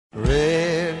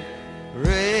Red,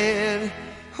 red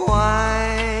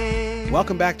wine.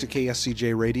 Welcome back to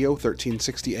KSCJ Radio,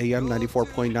 1360 AM,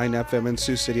 94.9 FM in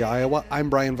Sioux City, Iowa. I'm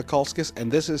Brian Vikalskis, and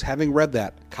this is Having Read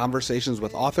That, conversations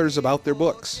with authors about their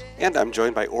books. And I'm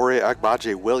joined by Ore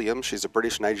AGBAJE-WILLIAMS. She's a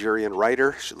British-Nigerian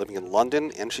writer. She's living in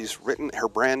London, and she's written her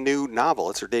brand new novel.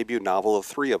 It's her debut novel of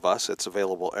Three of Us. It's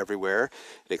available everywhere.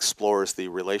 It explores the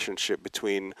relationship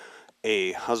between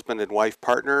a husband and wife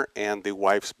partner and the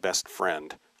wife's best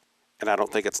friend. And I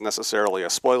don't think it's necessarily a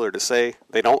spoiler to say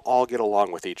they don't all get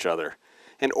along with each other.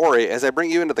 And Ore, as I bring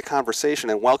you into the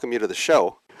conversation and welcome you to the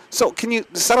show, so can you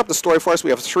set up the story for us? We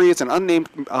have three. It's an unnamed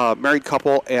married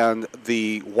couple and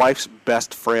the wife's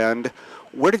best friend.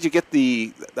 Where did you get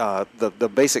the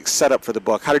basic setup for the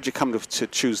book? How did you come to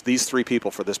choose these three people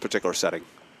for this particular setting?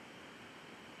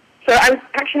 So I was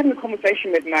actually having a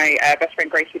conversation with my best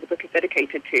friend Grace, who the book is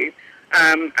dedicated to.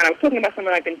 And I was talking about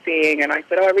someone I've been seeing, and I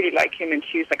said, I really like him. And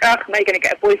she was like, now you're going to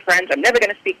get a boyfriend. I'm never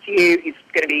going to speak to you. He's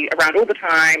going to be around all the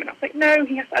time. And I was like, no,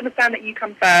 he has to understand that you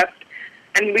come first.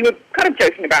 And we were kind of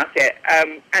joking about it.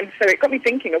 And so it got me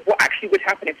thinking of what actually would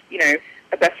happen if,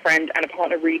 a best friend and a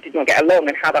partner really did not get along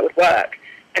and how that would work.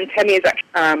 And Temi is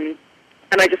actually...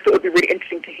 and I just thought it would be really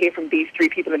interesting to hear from these three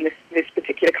people in this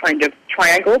particular kind of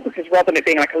triangle, because rather than it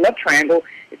being like a love triangle,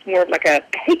 it's more of like a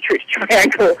hatred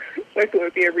triangle. So I thought it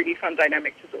would be a really fun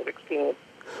dynamic to sort of explore.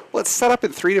 Well, it's set up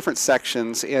in three different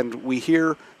sections, and we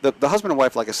hear the husband and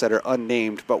wife, like I said, are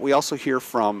unnamed, but we also hear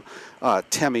from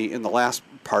Temi in the last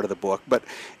part of the book. But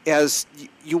as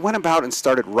you went about and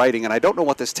started writing, and I don't know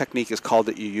what this technique is called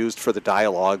that you used for the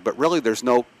dialogue, but really there's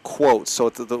no quotes, so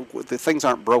the things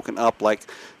aren't broken up like,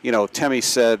 Temi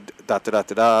said,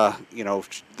 da-da-da-da-da,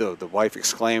 the wife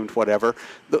exclaimed, whatever.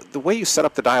 The way you set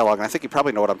up the dialogue, and I think you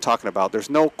probably know what I'm talking about,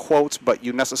 there's no quotes, but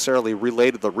you necessarily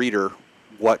relay to the reader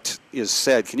what is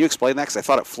said. Can you explain that? Because I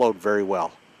thought it flowed very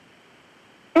well.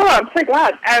 Oh, I'm so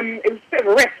glad. It was a bit of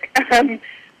a risk.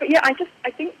 But yeah,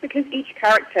 I think because each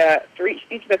character, for each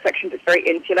of the sections, is very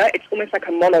insular, it's almost like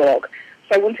a monologue.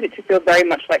 So I wanted it to feel very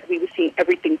much like we were seeing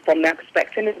everything from their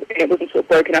perspective. It wasn't sort of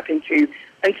broken up into,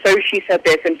 and so she said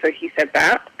this, and so he said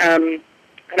that. And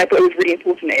I thought it was really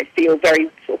important that it feel very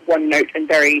sort of one note and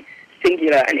very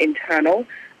singular and internal.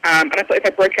 And I thought if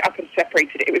I broke it up and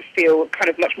separated it, it would feel kind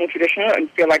of much more traditional and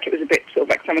feel like it was a bit sort of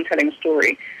like someone telling a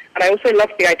story. And I also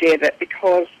loved the idea that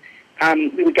because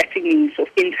we were getting these sort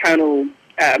of internal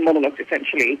monologues,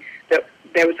 essentially, that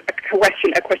there was a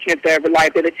question of the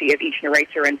reliability of each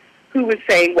narrator and who was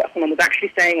saying what someone was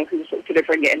actually saying or who was sort of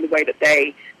delivering it in the way that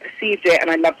they perceived it.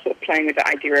 And I loved sort of playing with the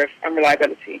idea of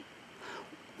unreliability.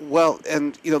 Well,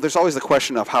 and, there's always the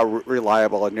question of how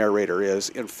reliable a narrator is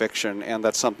in fiction, and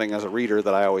that's something as a reader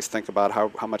that I always think about,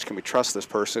 how much can we trust this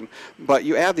person. But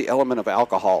you add the element of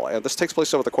alcohol, and this takes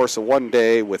place over the course of one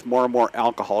day with more and more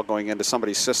alcohol going into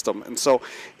somebody's system. And so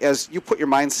as you put your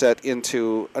mindset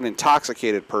into an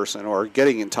intoxicated person or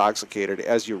getting intoxicated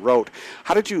as you wrote,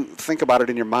 how did you think about it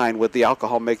in your mind? Would the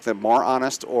alcohol make them more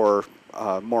honest or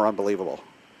more unbelievable?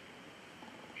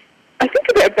 I think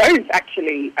a bit of both,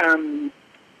 actually.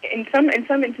 In some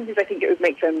instances, I think it would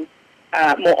make them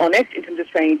more honest in terms of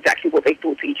saying exactly what they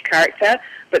thought to each character,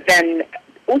 but then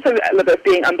also a little bit of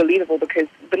being unbelievable, because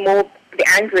the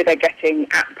angrier they're getting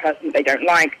at the person that they don't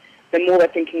like, the more they're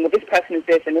thinking, well, this person is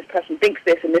this, and this person thinks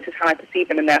this, and this is how I perceive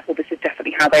them, and therefore this is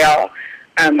definitely how they are.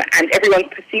 And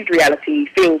everyone's perceived reality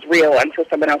feels real until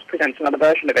someone else presents another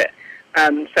version of it.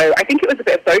 So I think it was a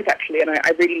bit of both, actually, and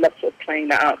I really loved sort of playing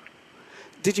that up.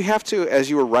 Did you have to, as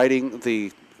you were writing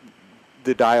the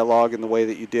dialogue in the way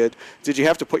that you did you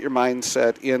have to put your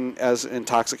mindset in as an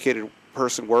intoxicated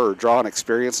person were, or draw on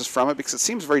experiences from it? Because it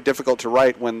seems very difficult to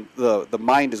write when the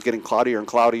mind is getting cloudier and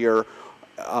cloudier,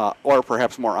 or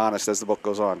perhaps more honest as the book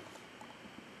goes on.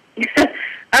 Do you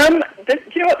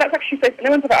know what? That's actually so.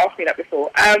 No one's ever asked me that before.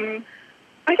 I don't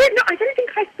know. I don't think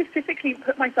I specifically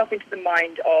put myself into the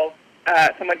mind of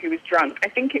someone who was drunk. I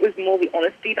think it was more the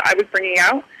honesty that I was bringing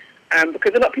out.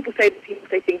 Because a lot of people say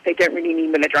things they don't really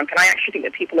mean when they're drunk, and I actually think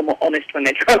that people are more honest when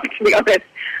they're drunk, to be honest.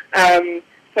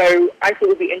 So I thought it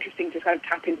would be interesting to kind of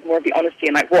tap into more of the honesty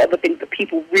and like what are the things that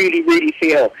people really, really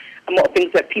feel, and what are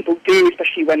things that people do,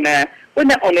 especially when they're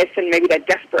honest and maybe they're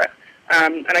desperate.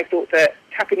 And I thought that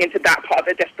tapping into that part of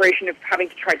the desperation of having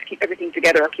to try to keep everything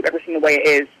together or keep everything the way it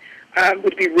is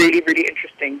would be really, really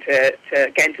interesting to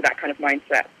get into that kind of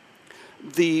mindset.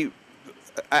 The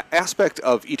aspect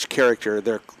of each character,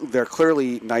 they're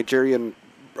clearly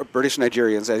British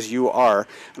Nigerians, as you are,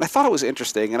 and I thought it was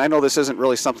interesting, and I know this isn't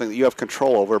really something that you have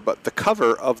control over, but the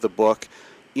cover of the book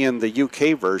in the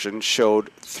UK version showed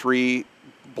three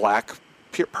black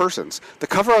persons. The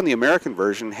cover on the American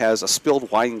version has a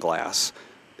spilled wine glass.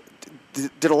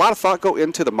 did a lot of thought go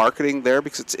into the marketing there?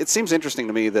 Because it seems interesting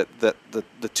to me that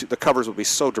the covers would be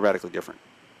so dramatically different.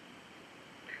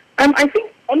 I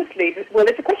think, honestly, well,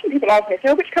 it's a question people ask me.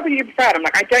 So, which cover do you prefer? I'm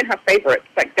like, I don't have favorites.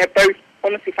 Like, they're both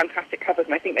honestly fantastic covers,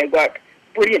 and I think they work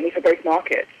brilliantly for both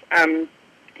markets.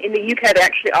 In the UK, they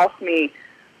actually asked me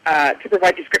to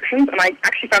provide descriptions, and I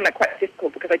actually found that quite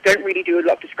difficult because I don't really do a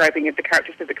lot of describing of the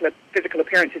characters' physical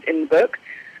appearances in the book.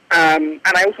 And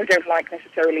I also don't like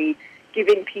necessarily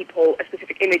giving people a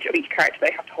specific image of each character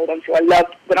they have to hold on to. I love,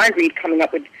 when I read, coming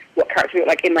up with what characters look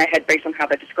like in my head based on how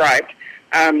they're described.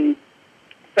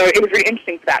 So it was really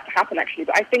interesting for that to happen, actually.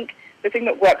 But I think the thing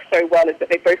that works so well is that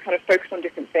they both kind of focus on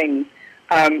different things.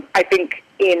 I think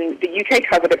in the UK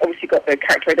cover, they've obviously got the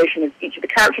characterization of each of the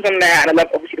characters on there, and I love,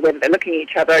 obviously, the way that they're looking at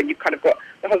each other. You've kind of got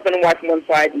the husband and wife on one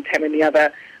side and Tem on the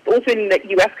other. But also in the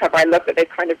US cover, I love that they've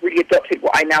kind of really adopted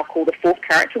what I now call the fourth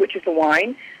character, which is the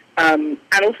wine. And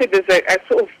also there's a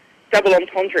sort of double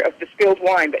entendre of the spilled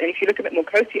wine, but then if you look a bit more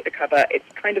closely at the cover, it's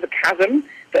kind of a chasm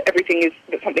that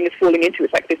something is falling into.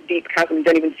 It's like this deep chasm, you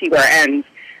don't even see where it ends.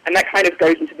 And that kind of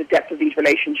goes into the depth of these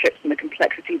relationships and the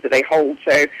complexities that they hold.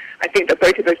 So I think that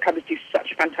both of those covers do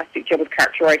such a fantastic job of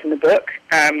characterizing the book,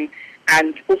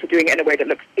 and also doing it in a way that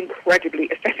looks incredibly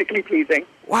aesthetically pleasing.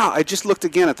 Wow, I just looked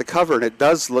again at the cover, and it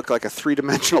does look like a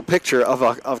three-dimensional picture of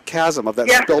a chasm, of that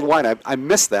spilled wine. I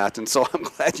missed that, and so I'm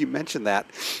glad you mentioned that.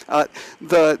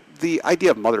 The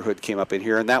idea of motherhood came up in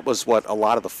here, and that was what a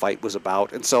lot of the fight was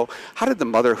about. And so how did the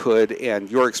motherhood and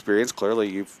your experience,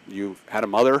 clearly you've had a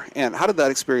mother, and how did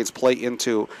that experience play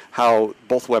into how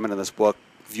both women in this book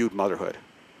viewed motherhood?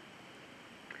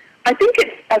 I think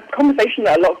it's a conversation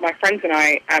that a lot of my friends and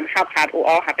I have had or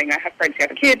are having. I have friends who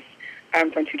have kids,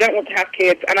 friends who don't want to have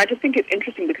kids, and I just think it's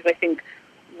interesting because I think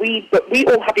we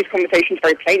all have these conversations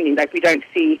very plainly. Like, we don't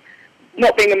see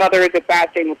not being a mother is a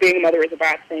bad thing or being a mother is a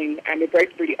bad thing, and we're both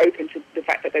really open to the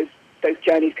fact that those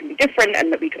journeys can be different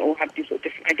and that we can all have these sort of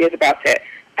different ideas about it.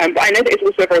 But I know that it's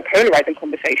also a very polarizing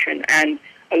conversation, and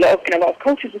in a lot of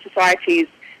cultures and societies,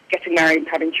 getting married and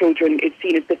having children is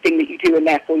seen as the thing that you do, and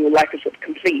therefore your life is sort of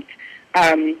complete.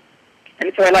 And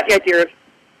so I like the idea of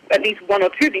at least one or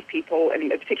two of these people, and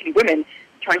particularly women,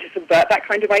 trying to subvert that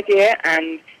kind of idea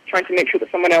and trying to make sure that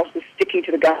someone else is sticking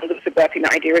to the guns of subverting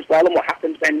that idea as well, and what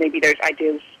happens when maybe those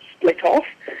ideas split off.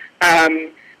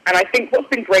 And I think what's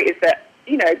been great is that,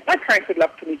 my parents would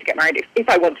love for me to get married if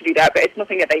I want to do that, but it's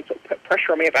nothing that they sort of put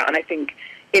pressure on me about. And I think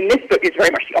in this book it's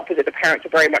very much the opposite. The parents are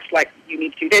very much like, you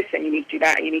need to do this and you need to do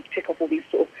that and you need to tick off all these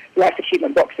sort of life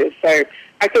achievement boxes. So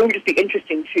I thought it would just be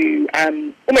interesting to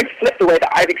almost flip the way that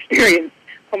I've experienced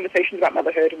conversations about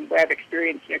motherhood and the way I've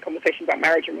experienced conversations about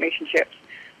marriage and relationships,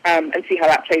 and see how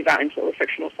that plays out in sort of a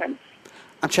fictional sense.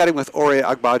 I'm chatting with Ore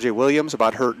Agbaje-Williams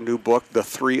about her new book, The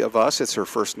Three of Us. It's her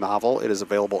first novel. It is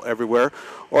available everywhere.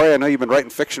 Ore, I know you've been writing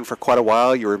fiction for quite a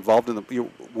while. You were involved in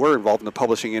the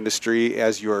publishing industry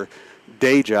as your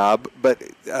day job, but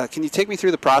can you take me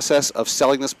through the process of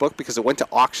selling this book? Because it went to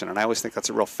auction, and I always think that's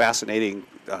a real fascinating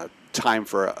time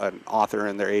for an author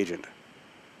and their agent.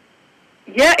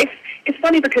 Yeah, it's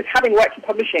funny because having worked in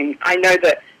publishing, I know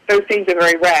that those things are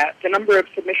very rare. The number of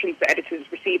submissions that editors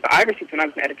receive, that I received when I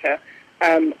was an editor,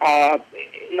 are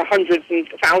in the hundreds and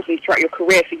thousands throughout your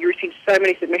career. So you receive so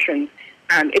many submissions,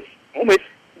 and it's almost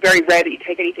very rare that you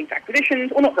take anything to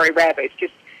acquisitions. Well, not very rare, but it's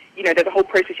just, there's a whole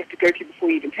process you have to go through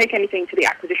before you even take anything to the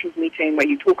acquisitions meeting where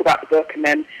you talk about the book and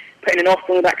then put in an offer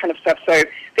and all that kind of stuff. So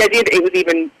the idea that it was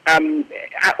even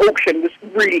at auction was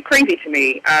really crazy to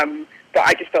me. But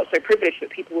I just felt so privileged that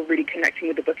people were really connecting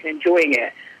with the book and enjoying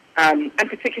it. And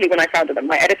particularly when I found out that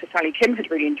my editor, Sally Kim, had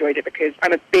really enjoyed it, because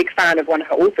I'm a big fan of one of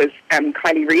her authors,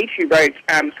 Kylie Reid, who wrote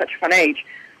Such a Fun Age.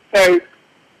 So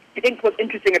I think what's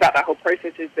interesting about that whole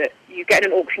process is that you get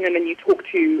an auction and then you talk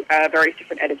to various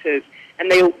different editors, and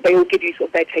they all give you sort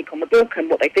of their take on the book and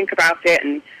what they think about it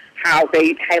and how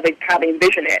they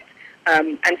envision it.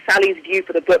 And Sally's view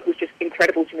for the book was just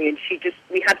incredible to me, and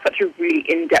we had such a really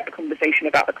in-depth conversation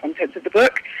about the contents of the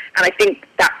book, and I think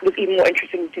that was even more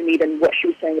interesting to me than what she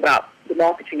was saying about the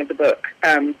marketing of the book,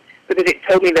 because it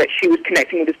told me that she was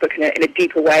connecting with this book in a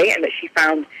deeper way, and that she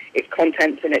found its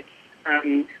contents and its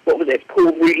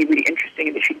called really, really interesting,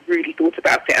 and that she really thought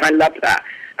about it, and I loved that.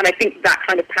 And I think that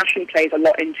kind of passion plays a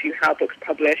lot into how books are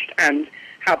published and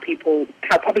how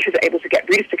publishers are able to get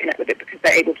readers to connect with it, because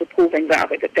they're able to pull things out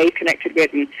of it that they've connected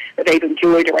with and that they've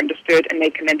enjoyed or understood, and they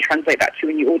can then translate that to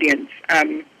a new audience.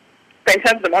 But in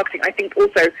terms of the marketing, I think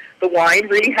also the wine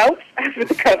really helps, as with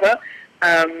the cover.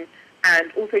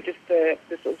 and also just the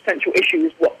sort of central issue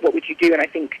is what would you do? And I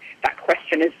think that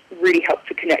question has really helped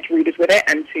to connect readers with it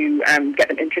and to get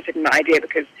them interested in the idea,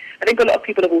 because I think a lot of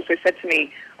people have also said to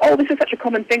me, oh, this is such a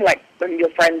common thing, like when your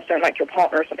friends don't like your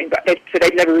partner or something, but so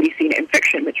they've never really seen it in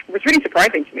fiction, which was really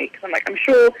surprising to me, because I'm like, I'm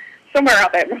sure somewhere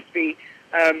out there it must be.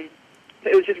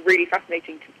 But it was just really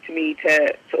fascinating to me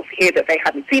to sort of hear that they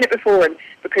hadn't seen it before, and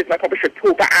because my publisher had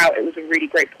pulled that out, it was a really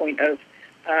great point of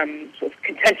sort of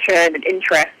contention and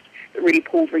interest that really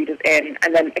pulls readers in.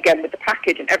 And then again with the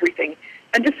package and everything,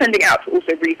 and just sending out to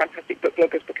also really fantastic book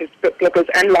bloggers, because book bloggers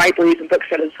and libraries and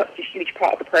booksellers are such a huge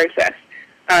part of the process.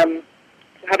 So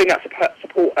having that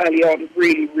support early on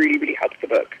really, really, really helps the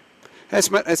book.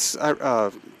 It's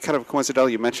kind of coincidental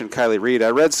you mentioned Kylie Reed. I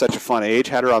read Such a Fun Age,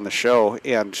 had her on the show,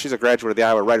 and she's a graduate of the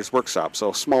Iowa Writers Workshop,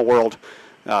 so small world.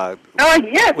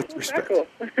 Yes, with respect, cool.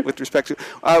 with respect to,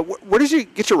 where did you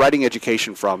get your writing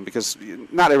education from? Because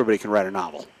not everybody can write a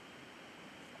novel.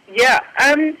 Yeah,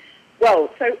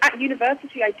 well, so at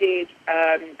university I did,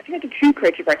 I think I did 2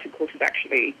 creative writing courses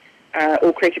actually,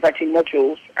 or creative writing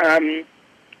modules. And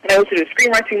I also did a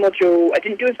screenwriting module. I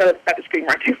didn't do as well at the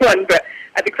screenwriting one, but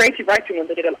at the creative writing one,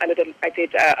 I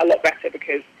did a lot better,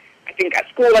 because I think at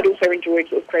school I'd also enjoyed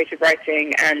sort of creative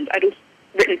writing, and I'd also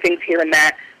written things here and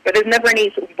there, but there's never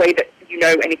any sort of way that you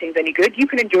know anything's any good. You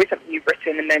can enjoy something you've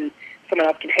written and then someone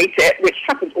else can hate it, which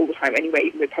happens all the time anyway,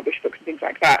 even with published books and things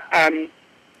like that.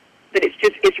 But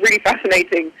it's really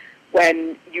fascinating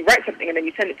when you write something and then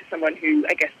you send it to someone who,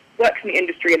 I guess, works in the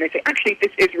industry, and they say, actually,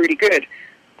 this is really good.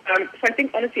 So I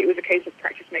think, honestly, it was a case of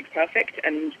practice makes perfect,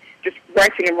 and just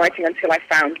writing and writing until I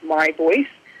found my voice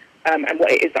and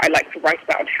what it is that I like to write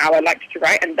about and how I liked to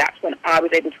write, and that's when I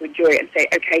was able to enjoy it and say,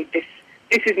 okay, this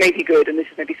is maybe good, and this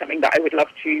is maybe something that I would love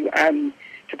to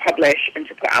publish and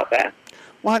to put out there.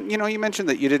 Well, you mentioned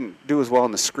that you didn't do as well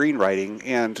in the screenwriting,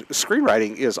 and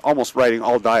screenwriting is almost writing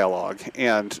all dialogue.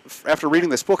 And after reading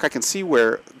this book, I can see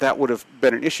where that would have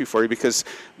been an issue for you, because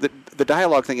the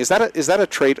dialogue thing, is that a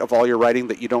trait of all your writing,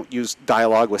 that you don't use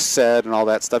dialogue with said and all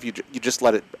that stuff? You just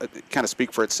let it kind of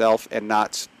speak for itself and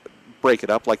not break it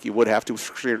up like you would have to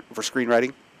for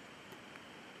screenwriting?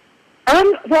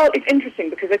 Well, it's interesting,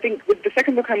 because I think with the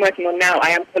second book I'm working on now, I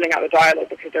am pulling out the dialogue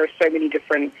because there are so many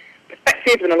different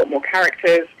perspectives and a lot more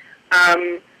characters.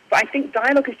 But I think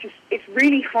dialogue is it's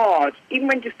really hard, even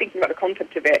when just thinking about the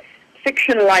concept of it,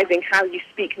 fictionalizing how you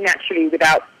speak naturally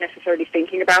without necessarily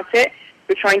thinking about it.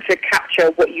 You're trying to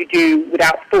capture what you do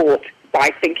without thought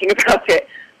by thinking about it.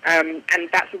 And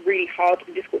that's a really hard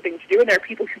and difficult thing to do, and there are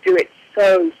people who do it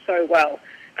so, so well,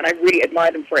 and I really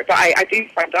admire them for it. But I do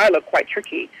find dialogue quite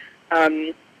tricky.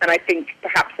 And I think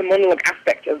perhaps the monologue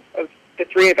aspect of the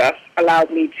three of us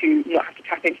allowed me to not have to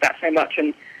tap into that so much.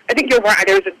 And I think you're right,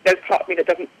 there's part of me that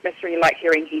doesn't necessarily like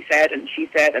hearing he said and she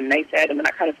said and they said and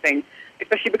that kind of thing,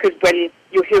 especially because when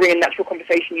you're hearing a natural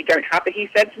conversation, you don't have the he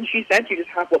said and she said, you just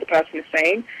have what the person is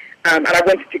saying. And I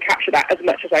wanted to capture that as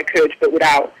much as I could, but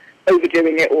without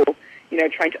overdoing it or,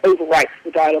 trying to overwrite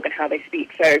the dialogue and how they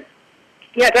speak. So,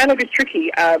 yeah, dialogue is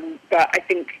tricky, but I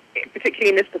think particularly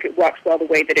in this book it works well the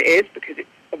way that it is, because it's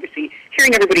obviously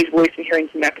hearing everybody's voice and hearing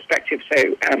from their perspective,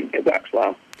 so it works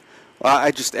well. Well,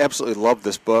 I just absolutely loved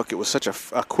this book. It was such a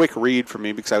quick read for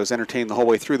me because I was entertained the whole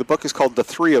way through. The book is called The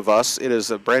Three of Us. It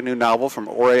is a brand new novel from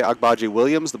Ore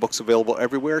Agbaje-Williams. The book's available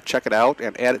everywhere. Check it out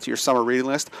and add it to your summer reading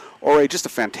list. Ore, just a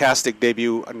fantastic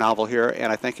debut novel here,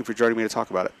 and I thank you for joining me to talk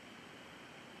about it.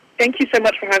 Thank you so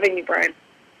much for having me, Brian.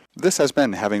 This has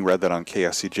been Having Read That on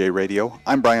KSCJ Radio.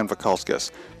 I'm Brian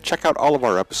Vakalskis. Check out all of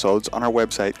our episodes on our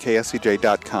website,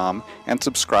 kscj.com, and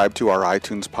subscribe to our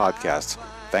iTunes podcasts.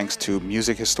 Thanks to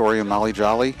music historian Molly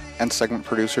Jolly and segment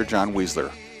producer John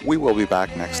Weisler. We will be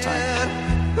back next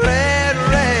time.